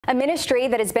A ministry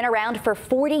that has been around for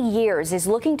 40 years is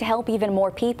looking to help even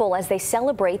more people as they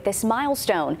celebrate this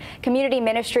milestone. Community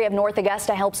Ministry of North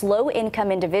Augusta helps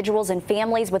low-income individuals and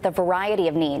families with a variety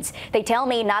of needs. They tell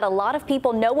me not a lot of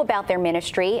people know about their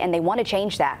ministry, and they want to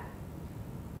change that.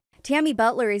 Tammy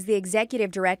Butler is the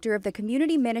executive director of the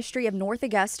Community Ministry of North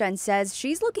Augusta and says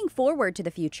she's looking forward to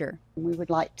the future. We would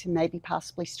like to maybe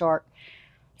possibly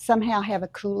somehow have a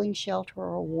cooling shelter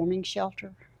or a warming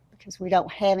shelter, because we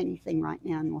don't have anything right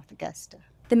now in North Augusta.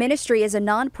 The ministry is a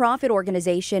nonprofit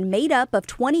organization made up of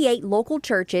 28 local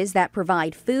churches that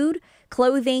provide food,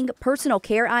 clothing, personal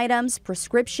care items,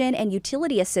 prescription, and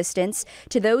utility assistance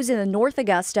to those in the North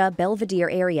Augusta, Belvedere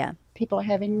area. People are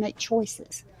having to make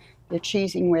choices. They're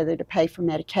choosing whether to pay for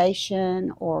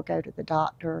medication or go to the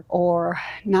doctor or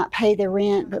not pay their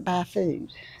rent but buy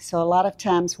food. So a lot of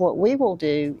times what we will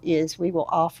do is we will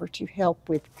offer to help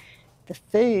with the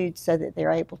food so that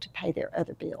they're able to pay their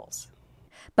other bills.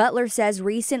 Butler says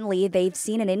recently they've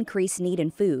seen an increased need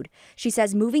in food. She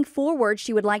says moving forward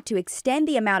she would like to extend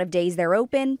the amount of days they're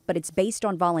open, but it's based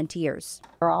on volunteers.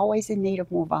 We're always in need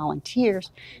of more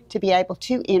volunteers to be able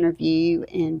to interview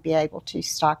and be able to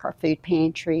stock our food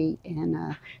pantry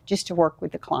and just to work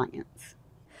with the clients.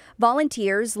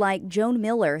 Volunteers like Joan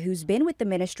Miller, who's been with the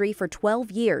ministry for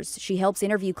 12 years. She helps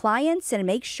interview clients and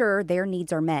make sure their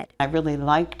needs are met. I really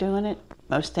like doing it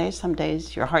most days. Some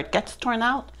days your heart gets torn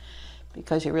out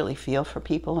because you really feel for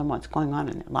people and what's going on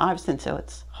in their lives, and so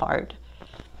it's hard.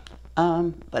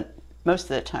 But most of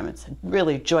the time it's a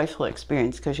really joyful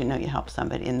experience because you know you help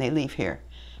somebody and they leave here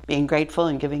being grateful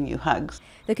and giving you hugs.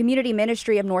 The Community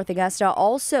Ministry of North Augusta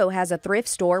also has a thrift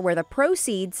store where the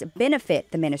proceeds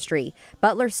benefit the ministry.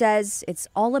 Butler says it's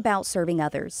all about serving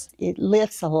others. It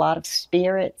lifts a lot of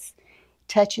spirits,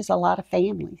 touches a lot of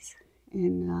families,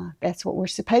 and that's what we're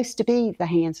supposed to be, the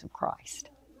hands of Christ.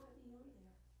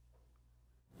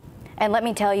 And let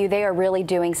me tell you, they are really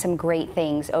doing some great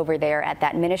things over there at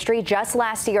that ministry. Just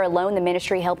last year alone, the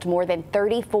ministry helped more than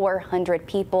 3,400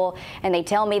 people. And they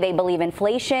tell me they believe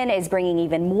inflation is bringing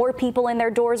even more people in their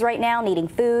doors right now, needing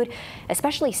food,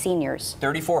 especially seniors.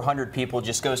 3,400 people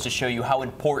just goes to show you how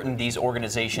important these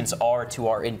organizations are to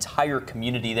our entire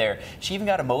community there. She even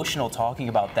got emotional talking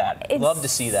about that. Love to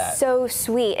see that. So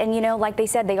sweet. And you know, like they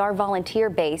said, they are volunteer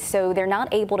based, so they're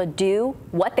not able to do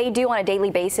what they do on a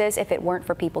daily basis if it weren't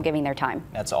for people giving their time.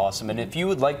 That's awesome. And if you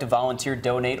would like to volunteer,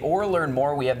 donate, or learn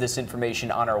more, we have this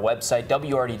information on our website,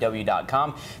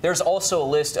 WRDW.com. There's also a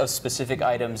list of specific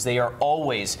items they are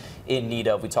always in need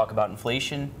of. We talk about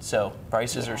inflation, so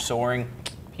prices are soaring.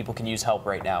 People can use help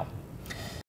right now.